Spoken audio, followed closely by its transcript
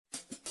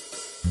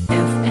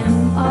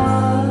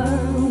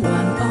FMR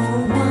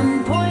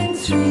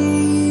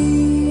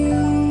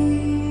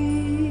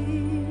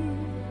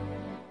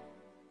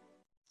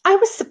 101.3. I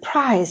was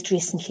surprised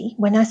recently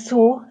when I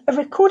saw a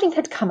recording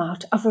had come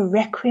out of a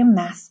Requiem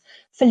Mass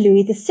for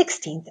Louis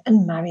XVI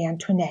and Marie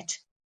Antoinette.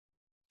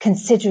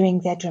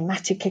 Considering their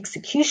dramatic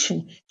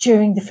execution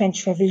during the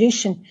French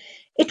Revolution,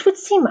 it would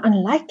seem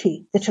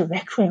unlikely that a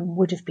requiem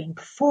would have been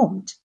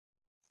performed.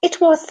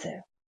 It was,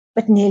 though,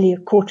 but nearly a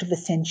quarter of a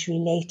century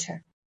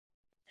later.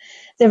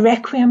 The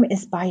Requiem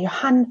is by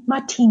Johann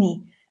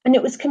Martini, and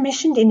it was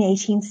commissioned in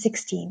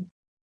 1816.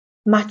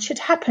 Much had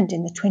happened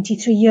in the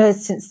 23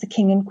 years since the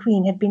King and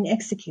Queen had been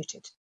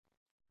executed.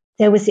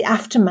 There was the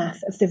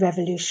aftermath of the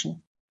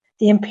Revolution,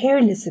 the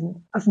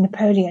imperialism of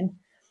Napoleon,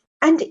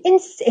 and in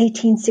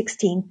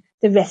 1816,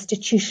 the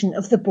restitution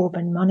of the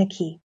Bourbon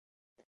monarchy.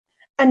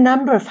 A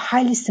number of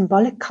highly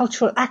symbolic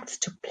cultural acts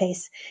took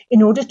place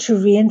in order to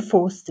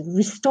reinforce the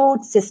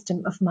restored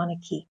system of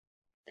monarchy.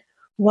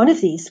 One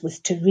of these was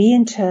to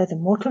reinter the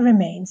mortal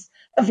remains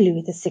of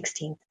Louis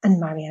XVI and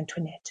Marie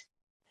Antoinette.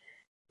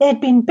 They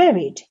had been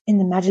buried in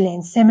the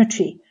Madeleine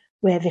Cemetery,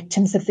 where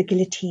victims of the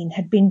guillotine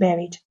had been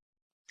buried,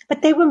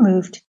 but they were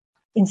moved,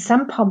 in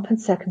some pomp and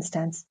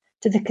circumstance,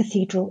 to the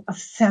Cathedral of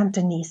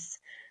Saint-Denis,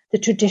 the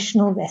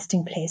traditional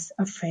resting place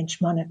of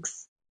French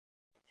monarchs.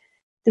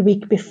 The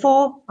week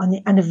before, on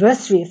the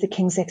anniversary of the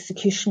king's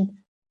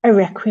execution, a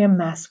Requiem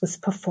Mass was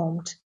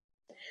performed.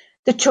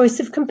 The choice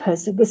of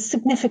composer was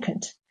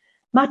significant.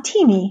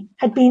 Martini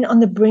had been on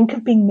the brink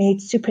of being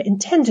made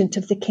superintendent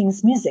of the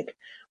king's music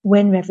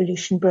when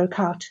revolution broke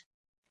out.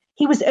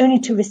 He was only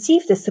to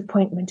receive this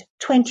appointment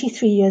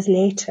 23 years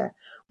later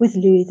with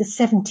Louis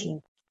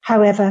XVII.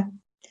 However,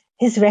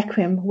 his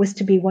Requiem was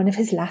to be one of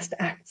his last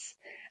acts,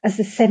 as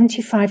the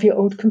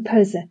 75-year-old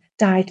composer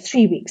died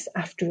 3 weeks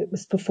after it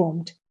was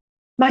performed.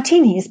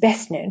 Martini is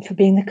best known for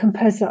being the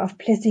composer of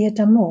Plaisir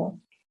d'amour.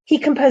 He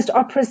composed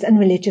operas and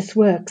religious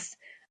works,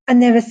 and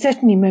there are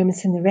certainly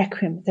moments in the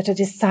Requiem that are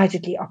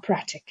decidedly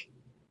operatic.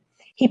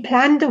 He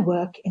planned the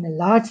work in a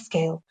large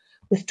scale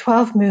with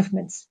 12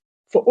 movements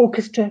for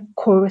orchestra,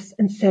 chorus,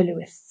 and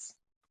soloists.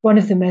 One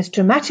of the most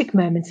dramatic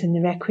moments in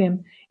the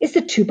Requiem is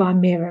the Tuba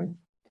Mirum.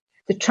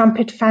 The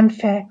trumpet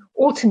fanfare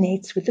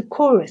alternates with the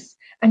chorus,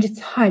 and it's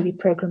highly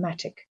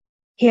programmatic.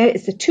 Here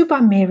is the Tuba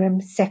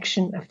Mirum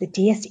section of the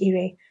Dies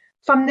Irae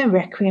from the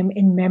Requiem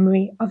in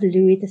memory of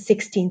Louis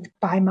XVI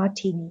by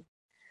Martini.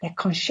 Le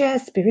Concert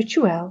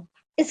Spirituel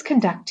is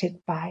conducted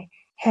by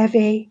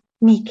Hervé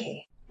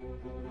Miquet.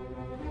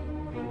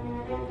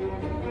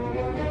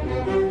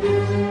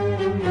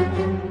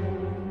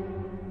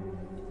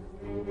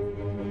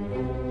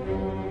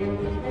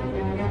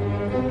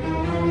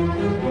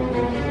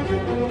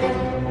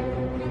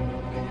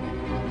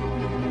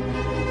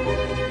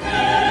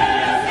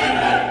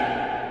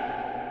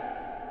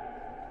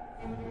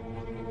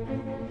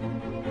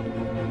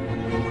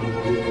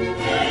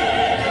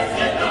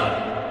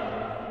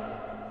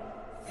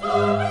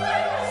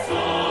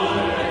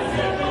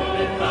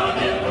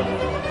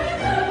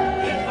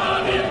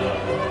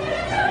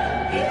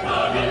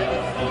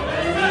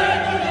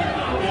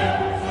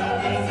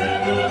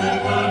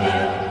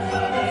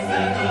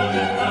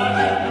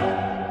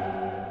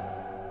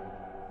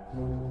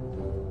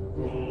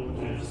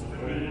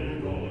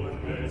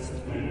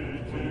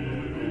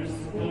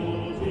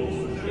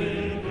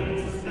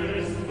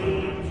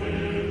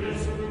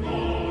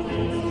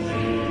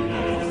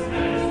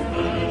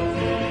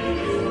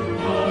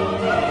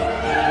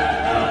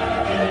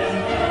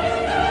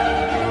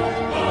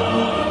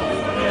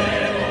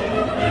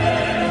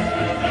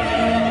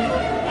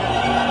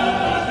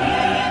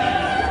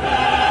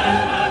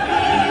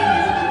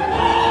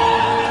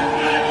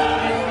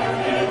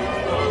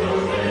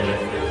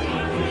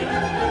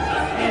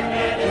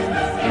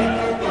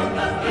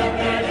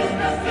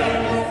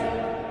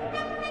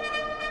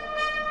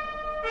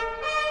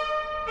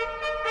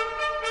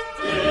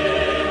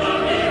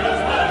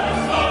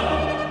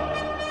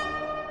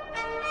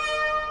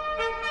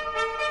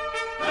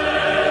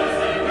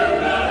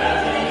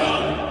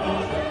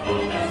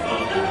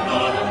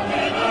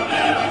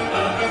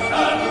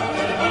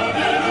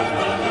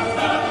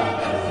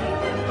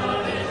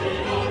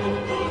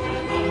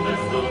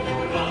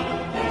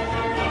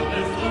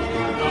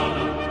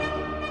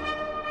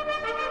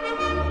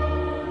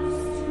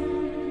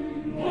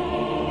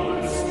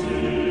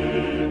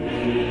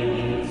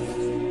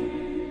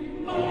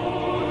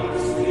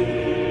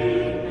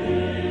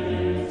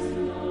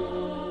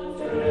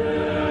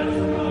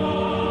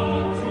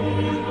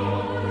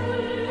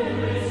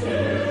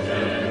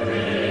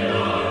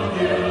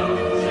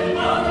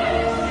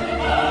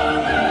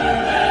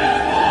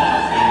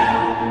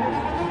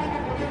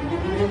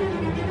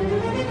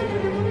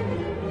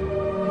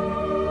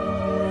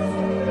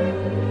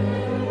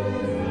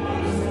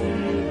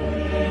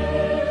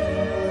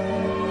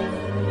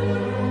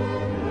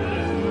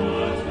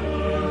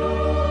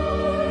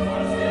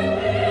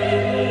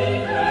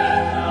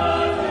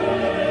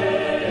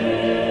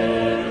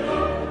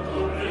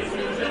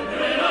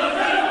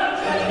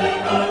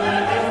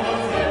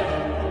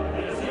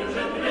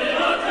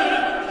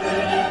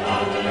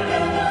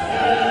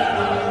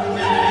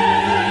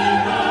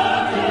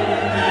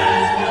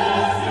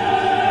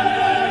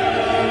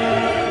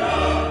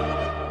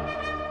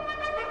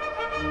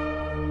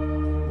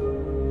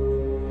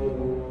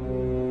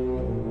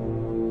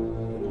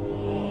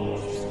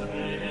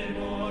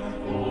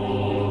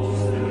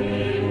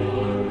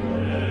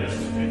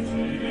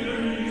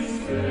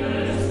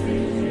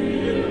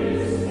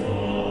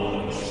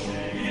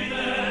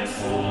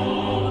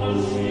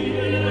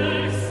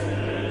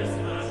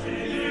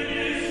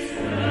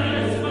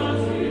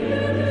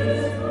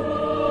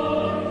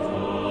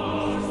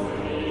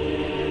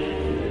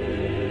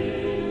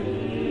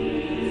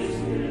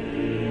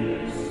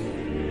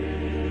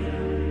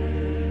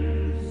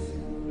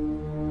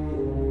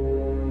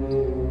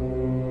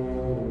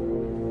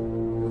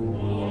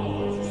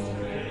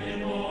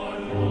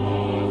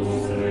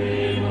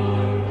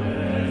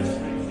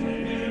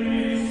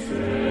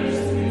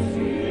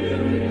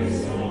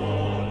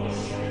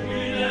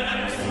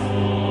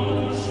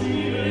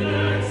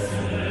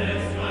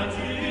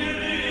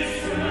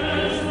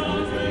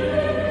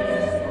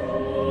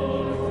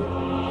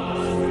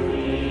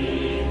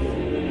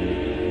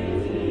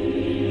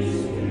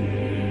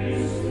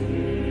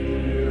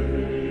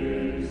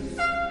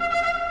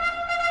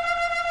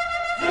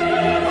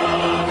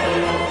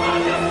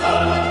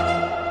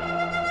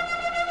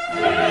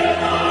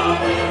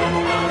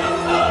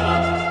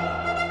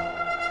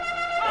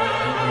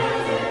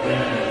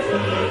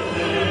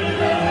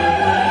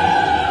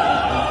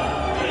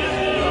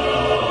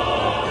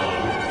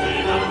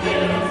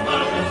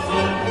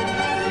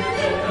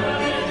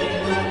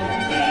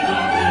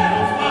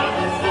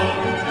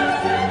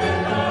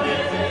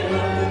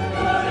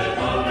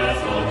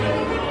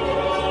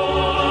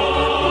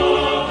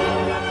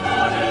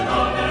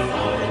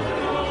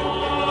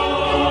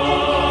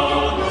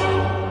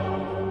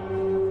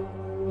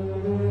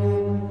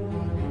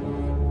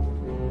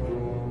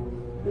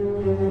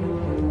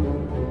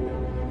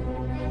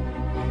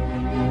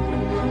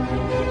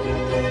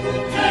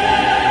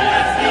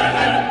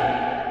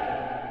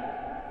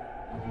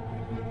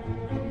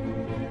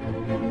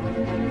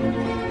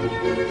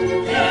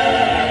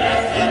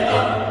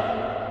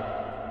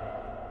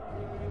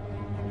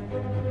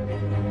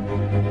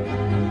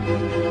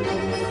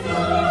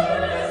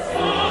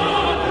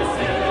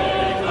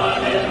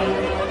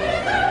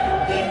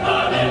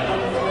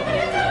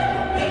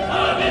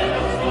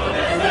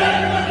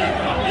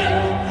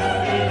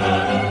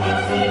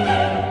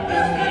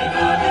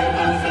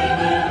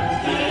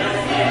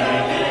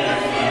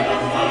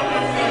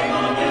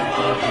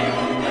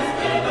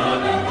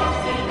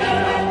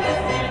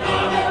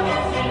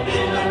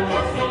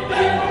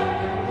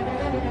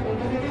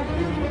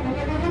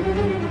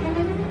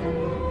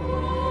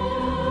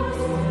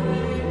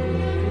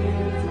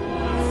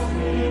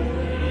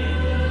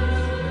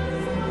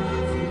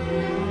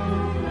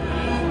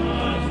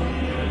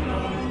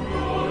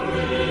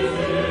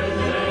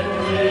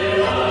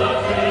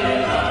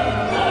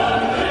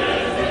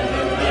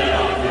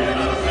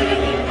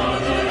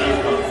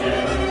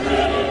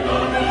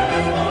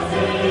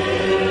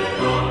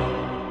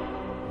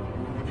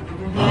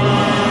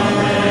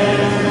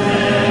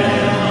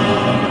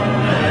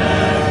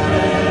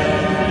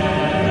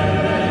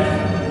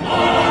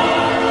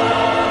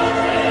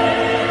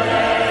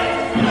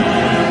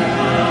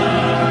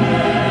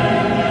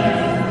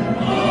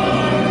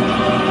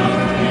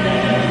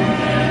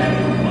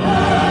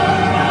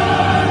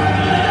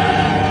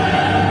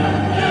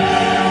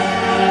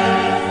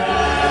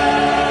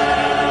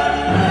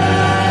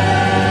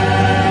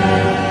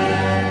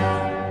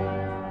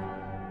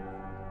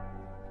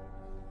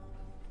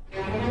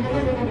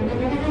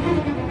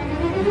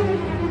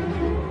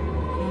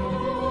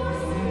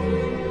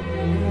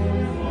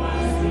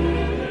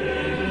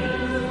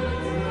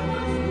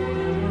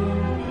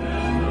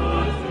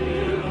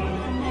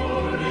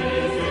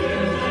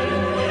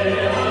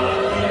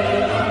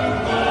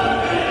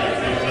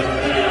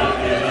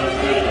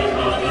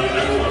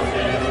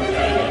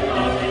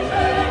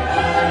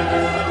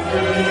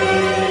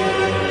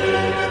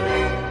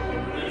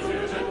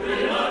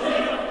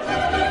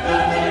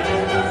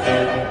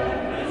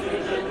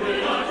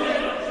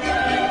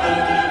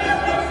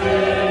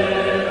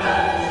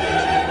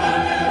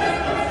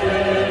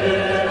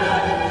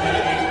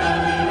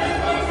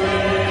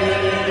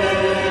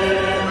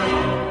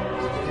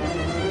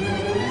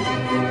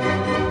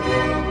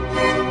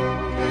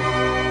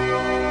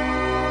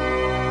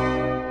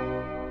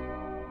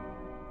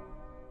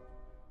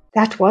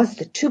 That was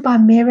the Tuba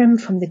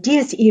Merim from the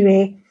Dies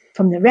Irae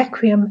from the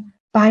Requiem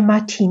by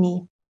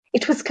Martini.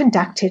 It was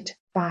conducted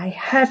by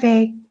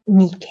Hervé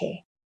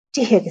Niquet.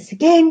 To hear this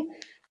again,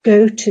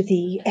 go to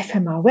the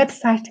FMR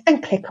website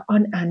and click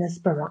on Anna's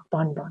Baroque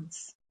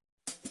Bonbons.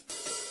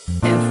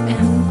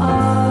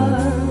 FMR